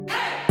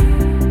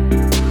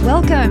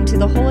Welcome to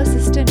the Whole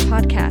Assistant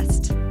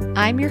Podcast.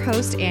 I'm your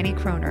host, Annie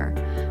Kroner.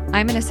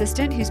 I'm an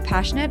assistant who's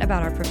passionate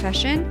about our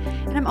profession,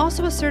 and I'm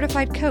also a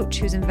certified coach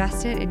who's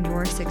invested in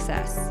your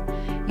success.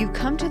 You've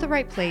come to the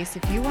right place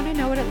if you want to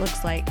know what it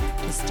looks like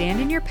to stand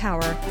in your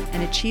power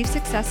and achieve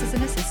success as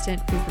an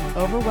assistant free from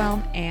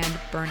overwhelm and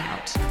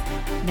burnout.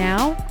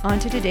 Now, on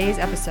to today's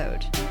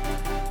episode.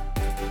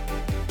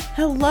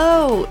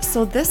 Hello!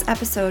 So this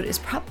episode is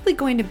probably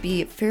going to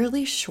be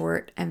fairly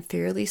short and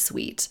fairly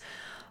sweet.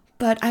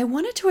 But I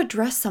wanted to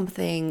address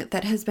something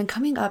that has been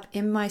coming up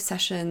in my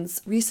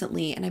sessions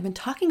recently, and I've been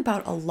talking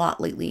about a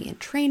lot lately in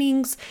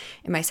trainings,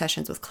 in my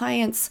sessions with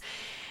clients,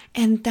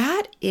 and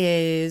that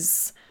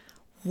is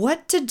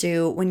what to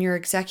do when your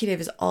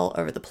executive is all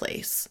over the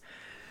place.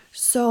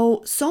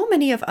 So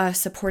many of us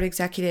support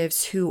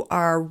executives who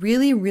are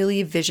really,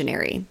 really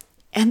visionary,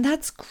 and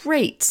that's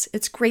great.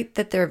 It's great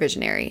that they're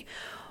visionary,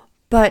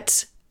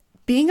 but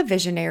being a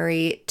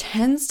visionary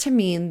tends to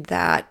mean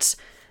that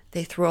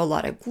they throw a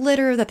lot of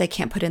glitter that they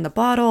can't put in the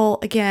bottle.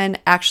 Again,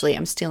 actually,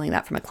 I'm stealing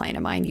that from a client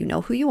of mine. You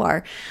know who you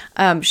are.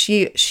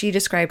 She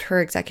described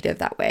her executive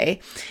that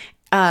way,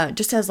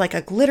 just as like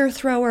a glitter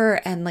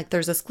thrower, and like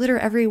there's this glitter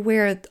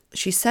everywhere.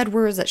 She said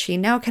words that she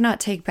now cannot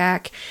take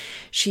back.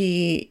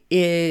 She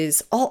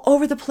is all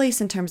over the place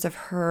in terms of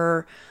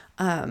her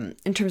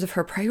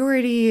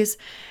priorities.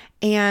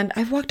 And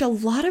I've walked a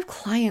lot of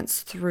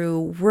clients through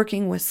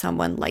working with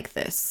someone like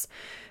this,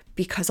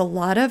 because a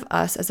lot of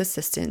us as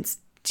assistants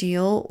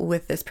deal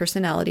with this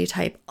personality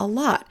type a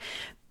lot.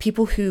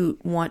 People who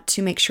want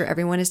to make sure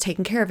everyone is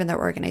taken care of in their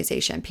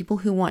organization. People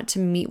who want to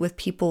meet with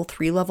people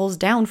 3 levels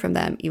down from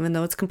them, even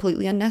though it's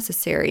completely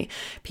unnecessary.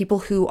 People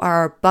who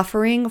are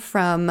buffering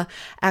from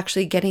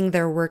actually getting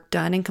their work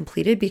done and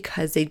completed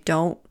because they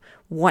don't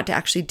want to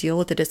actually deal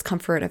with the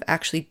discomfort of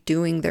actually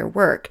doing their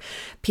work.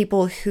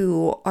 People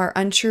who are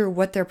unsure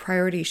what their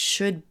priorities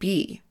should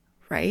be,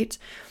 right?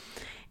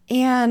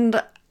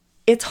 And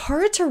it's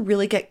hard to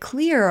really get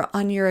clear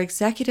on your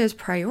executive's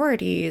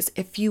priorities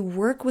if you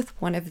work with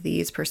one of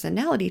these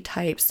personality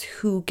types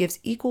who gives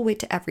equal weight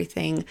to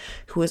everything,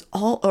 who is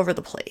all over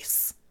the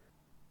place.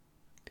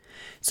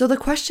 So the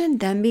question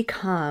then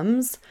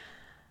becomes,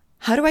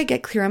 how do I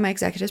get clear on my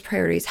executive's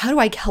priorities? How do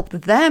I help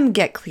them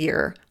get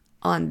clear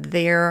on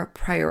their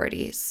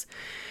priorities?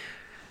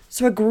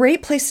 So a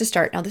great place to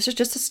start. Now, this is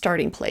just a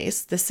starting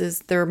place.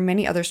 There are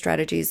many other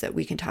strategies that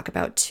we can talk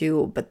about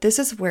too, but this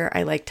is where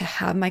I like to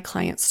have my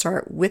clients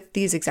start with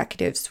these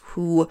executives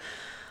who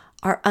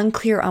are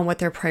unclear on what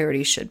their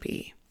priorities should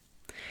be.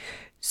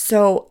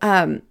 So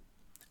I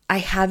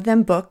have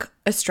them book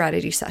a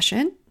strategy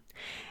session.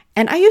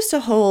 And I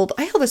held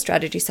a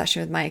strategy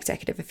session with my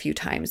executive a few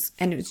times,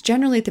 and it was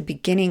generally at the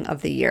beginning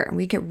of the year. And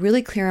we get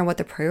really clear on what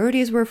the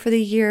priorities were for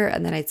the year,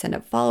 and then I'd send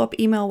a follow-up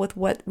email with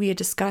what we had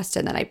discussed,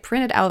 and then I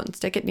print it out and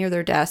stick it near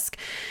their desk.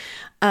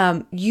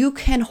 You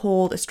can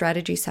hold a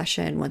strategy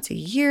session once a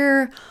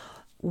year,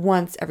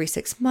 once every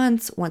 6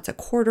 months, once a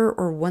quarter,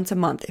 or once a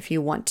month if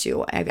you want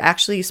to. I've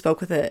actually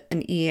spoke with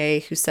an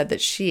EA who said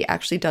that she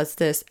actually does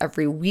this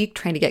every week,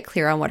 trying to get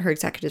clear on what her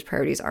executive's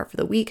priorities are for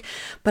the week.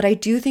 But I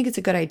do think it's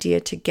a good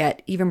idea to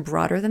get even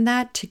broader than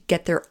that, to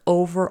get their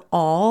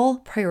overall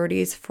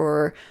priorities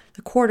for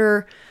the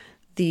quarter,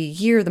 the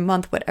year, the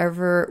month,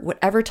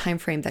 whatever time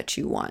frame that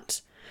you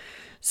want.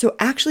 So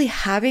actually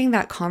having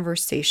that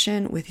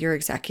conversation with your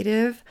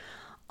executive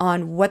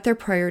on what their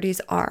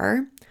priorities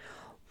are,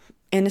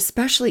 and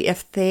especially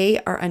if they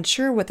are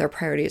unsure what their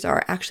priorities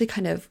are, actually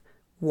kind of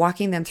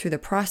walking them through the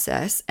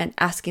process and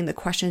asking the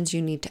questions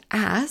you need to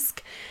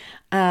ask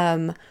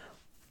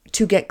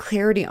to get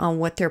clarity on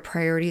what their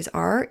priorities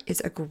are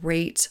is a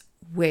great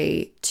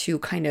way to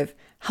kind of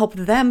help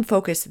them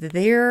focus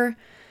their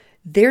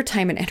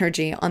time and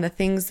energy on the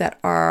things that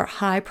are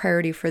high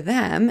priority for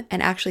them,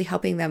 and actually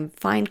helping them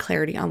find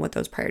clarity on what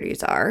those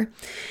priorities are.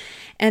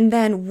 And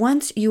then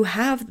once you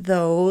have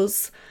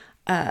those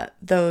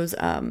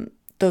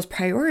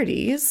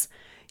priorities,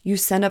 you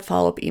send a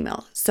follow-up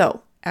email.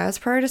 So as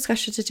per our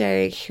discussion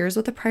today, here's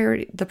what the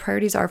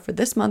priorities are for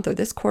this month or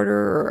this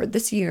quarter or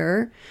this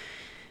year,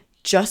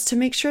 just to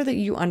make sure that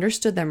you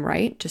understood them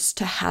right, just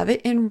to have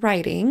it in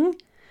writing,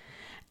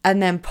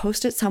 and then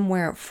post it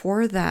somewhere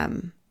for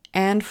them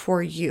and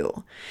for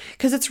you.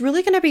 Because it's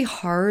really going to be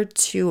hard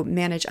to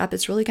manage up.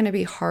 It's really going to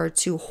be hard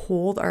to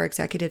hold our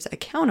executives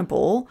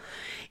accountable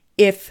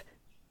if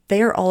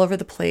they are all over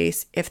the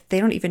place, if they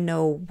don't even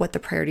know what the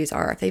priorities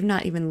are, if they've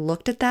not even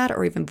looked at that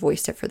or even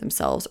voiced it for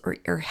themselves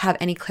or have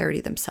any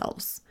clarity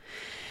themselves.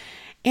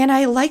 And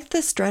I like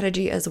this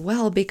strategy as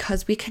well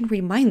because we can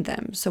remind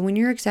them. So when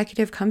your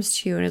executive comes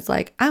to you and is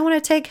like, I want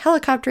to take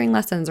helicoptering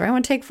lessons or I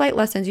want to take flight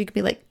lessons, you can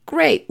be like,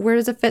 great, where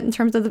does it fit in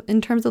terms of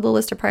the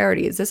list of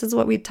priorities? This is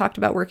what we talked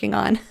about working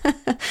on.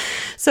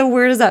 So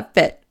where does that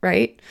fit,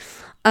 right?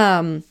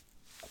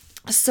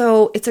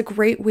 So it's a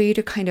great way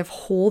to kind of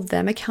hold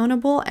them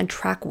accountable and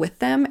track with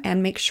them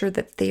and make sure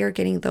that they are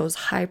getting those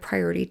high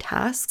priority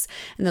tasks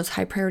and those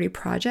high priority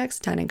projects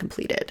done and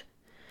completed.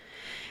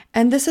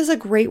 And this is a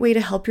great way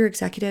to help your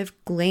executive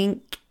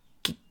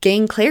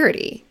gain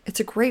clarity. It's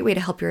a great way to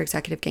help your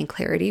executive gain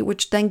clarity,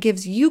 which then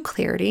gives you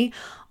clarity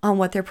on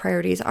what their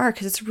priorities are,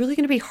 because it's really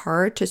going to be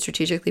hard to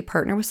strategically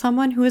partner with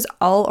someone who is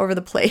all over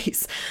the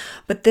place.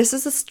 But this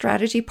is a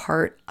strategy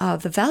part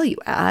of the value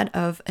add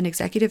of an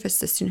executive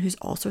assistant who's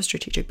also a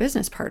strategic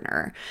business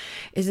partner,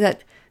 is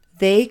that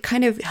they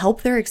kind of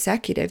help their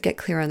executive get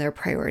clear on their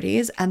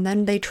priorities, and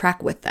then they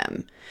track with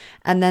them,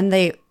 and then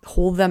they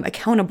hold them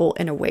accountable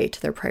in a way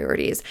to their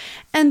priorities.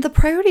 And the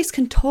priorities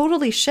can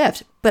totally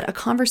shift, but a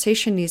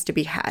conversation needs to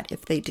be had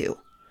if they do.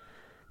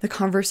 The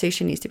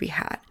conversation needs to be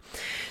had.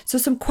 So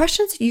some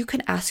questions you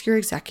can ask your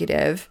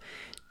executive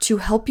to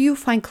help you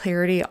find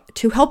clarity,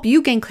 to help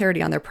you gain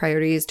clarity on their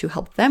priorities, to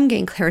help them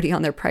gain clarity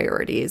on their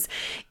priorities,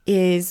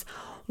 is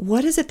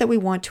what is it that we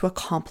want to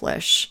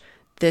accomplish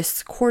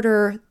this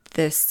quarter,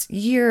 this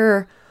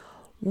year?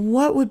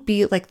 What would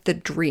be like the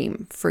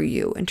dream for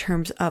you in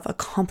terms of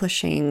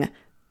accomplishing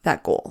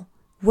that goal?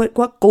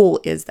 What goal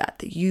is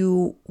that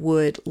you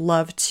would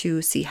love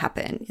to see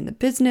happen in the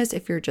business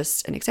if you're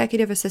just an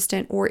executive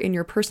assistant, or in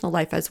your personal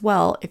life as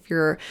well if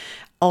you're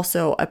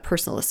also a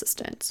personal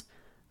assistant,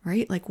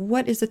 right? Like,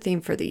 what is the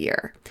theme for the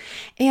year?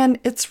 And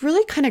it's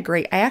really kind of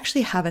great. I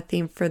actually have a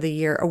theme for the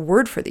year, a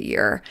word for the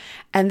year,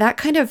 and that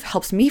kind of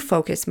helps me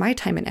focus my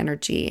time and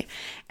energy.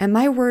 And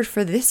my word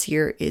for this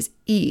year is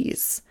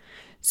ease.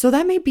 So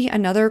that may be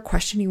another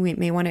question you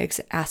may want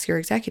to ask your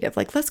executive.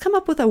 Like, let's come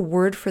up with a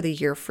word for the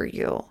year for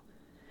you.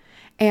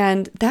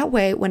 And that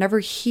way, whenever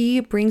he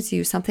brings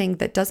you something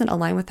that doesn't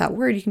align with that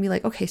word, you can be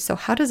like, okay, so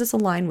how does this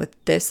align with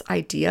this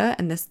idea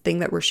and this thing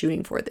that we're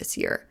shooting for this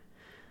year?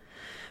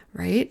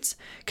 Right?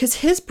 Because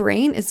his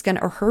brain is going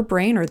to, or her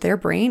brain or their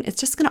brain, it's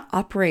just going to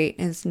operate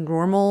in its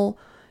normal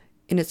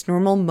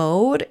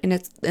mode, and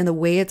it's in the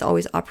way it's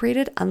always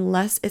operated,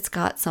 unless it's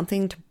got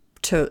something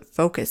to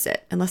focus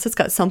it, unless it's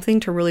got something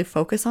to really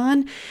focus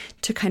on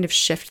to kind of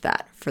shift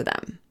that for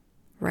them,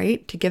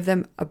 right? To give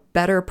them a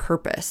better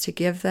purpose, to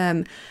give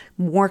them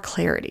more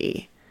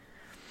clarity.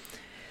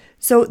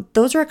 So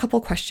those are a couple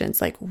questions,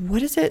 like,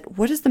 what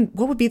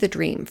would be the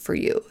dream for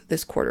you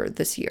this quarter,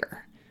 this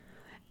year?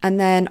 And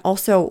then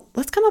also,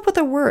 let's come up with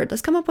a word.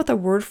 Let's come up with a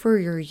word for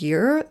your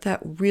year that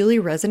really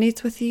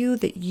resonates with you,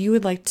 that you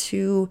would like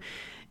to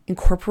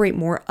incorporate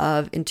more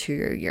of into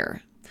your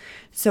year.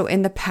 So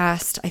in the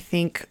past, I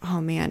think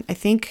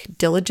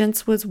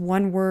diligence was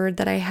one word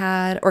that I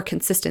had, or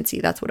consistency.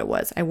 That's what it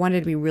was. I wanted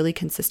to be really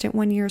consistent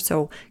one year.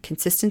 So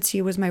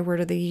consistency was my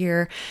word of the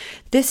year.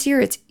 This year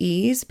it's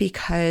ease,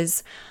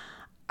 because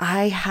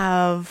I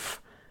have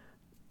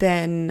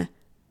been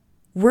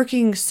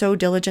working so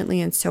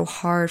diligently and so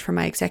hard for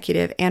my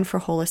executive and for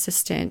Whole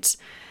Assistant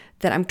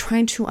that I'm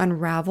trying to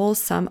unravel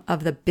some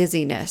of the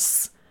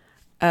busyness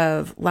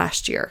of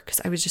last year, because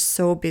I was just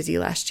so busy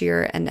last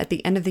year. And at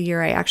the end of the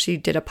year, I actually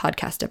did a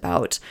podcast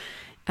about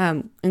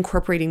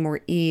incorporating more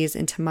ease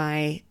into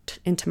my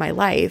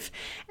life.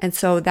 And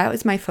so that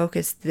was my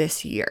focus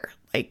this year.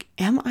 Like,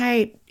 am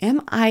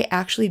I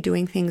actually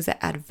doing things that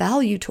add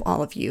value to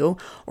all of you,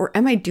 or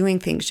am I doing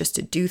things just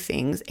to do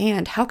things?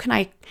 And how can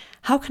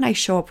I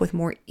show up with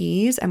more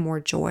ease and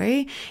more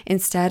joy,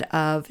 instead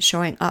of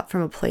showing up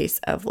from a place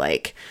of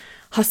like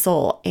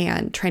hustle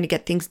and trying to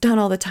get things done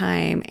all the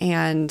time?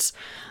 And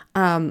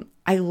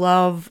I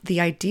love the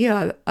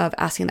idea of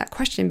asking that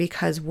question,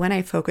 because when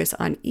I focus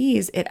on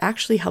ease, it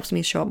actually helps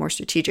me show up more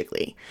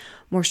strategically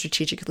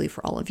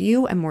for all of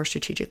you, and more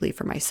strategically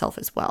for myself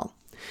as well.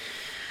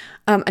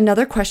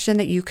 Another question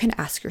that you can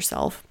ask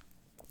yourself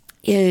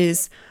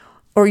is,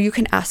 or you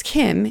can ask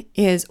him,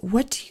 is,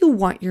 what do you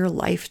want your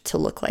life to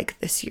look like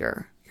this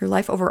year? Your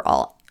life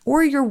overall,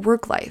 or your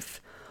work life?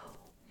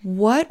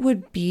 What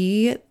would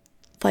be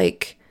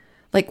like,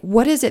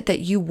 what is it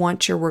that you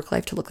want your work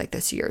life to look like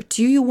this year?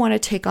 Do you want to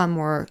take on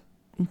more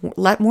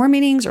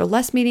meetings or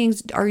less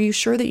meetings? Are you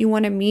sure that you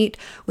want to meet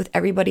with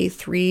everybody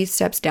 3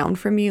 steps down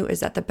from you? Is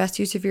that the best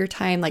use of your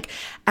time? Like,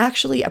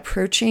 actually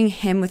approaching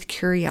him with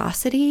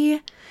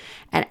curiosity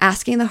and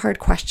asking the hard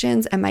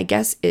questions. And my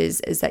guess is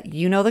that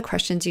you know the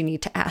questions you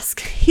need to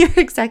ask your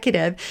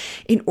executive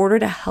in order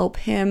to help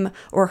him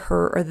or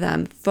her or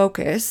them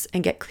focus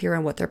and get clear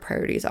on what their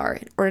priorities are,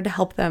 in order to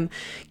help them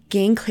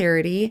gain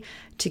clarity,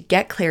 to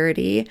get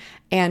clarity,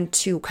 and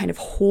to kind of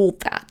hold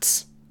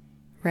that,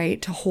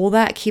 right? To hold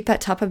that, keep that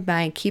top of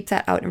mind, keep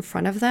that out in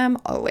front of them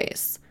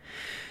always.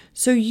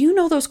 So you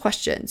know those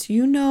questions.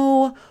 You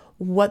know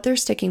what their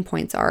sticking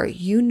points are.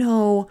 You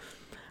know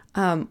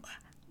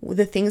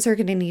the things they're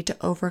going to need to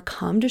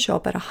overcome to show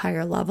up at a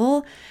higher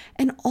level,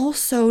 and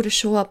also to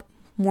show up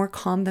more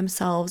calm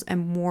themselves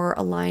and more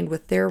aligned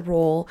with their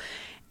role,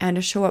 and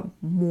to show up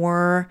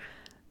more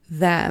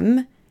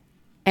them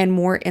and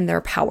more in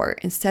their power,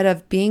 instead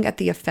of being at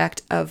the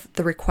effect of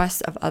the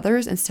requests of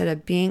others, instead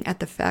of being at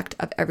the effect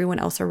of everyone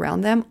else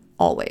around them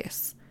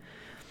always.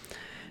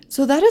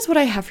 So that is what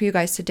I have for you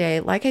guys today.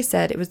 Like I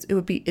said,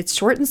 it's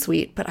short and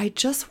sweet, but I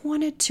just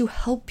wanted to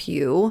help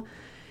you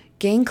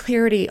gain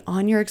clarity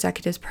on your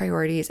executive's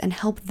priorities and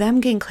help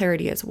them gain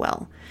clarity as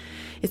well.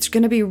 It's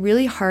going to be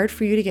really hard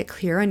for you to get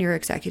clear on your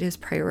executive's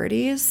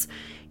priorities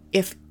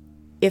if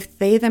if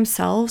they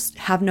themselves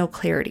have no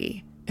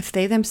clarity, if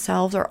they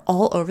themselves are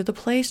all over the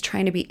place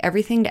trying to be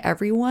everything to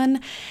everyone,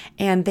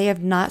 and they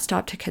have not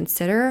stopped to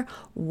consider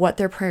what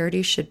their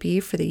priorities should be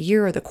for the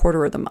year or the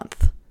quarter or the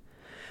month.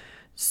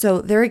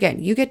 So there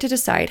again, you get to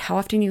decide how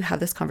often you have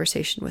this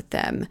conversation with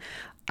them.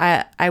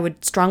 I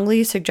would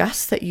strongly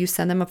suggest that you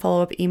send them a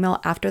follow-up email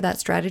after that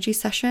strategy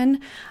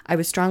session. I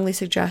would strongly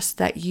suggest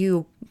that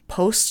you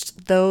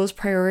post those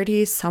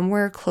priorities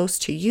somewhere close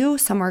to you,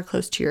 somewhere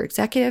close to your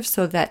executive,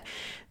 so that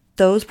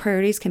those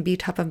priorities can be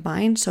top of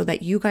mind, so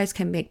that you guys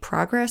can make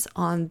progress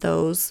on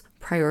those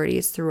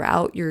priorities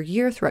throughout your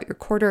year, throughout your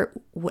quarter,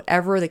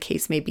 whatever the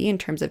case may be in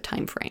terms of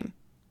time frame.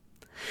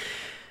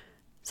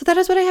 So that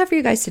is what I have for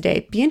you guys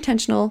today. Be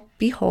intentional,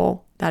 be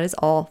whole. That is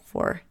all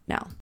for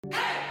now.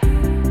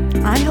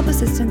 I help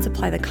assistants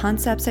apply the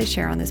concepts I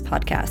share on this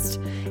podcast.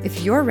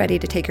 If you're ready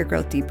to take your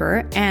growth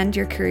deeper and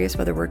you're curious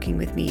whether working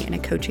with me in a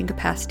coaching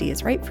capacity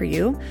is right for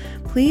you,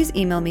 please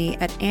email me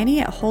at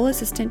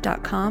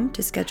annie@wholeassistant.com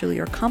to schedule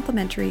your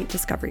complimentary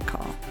discovery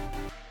call.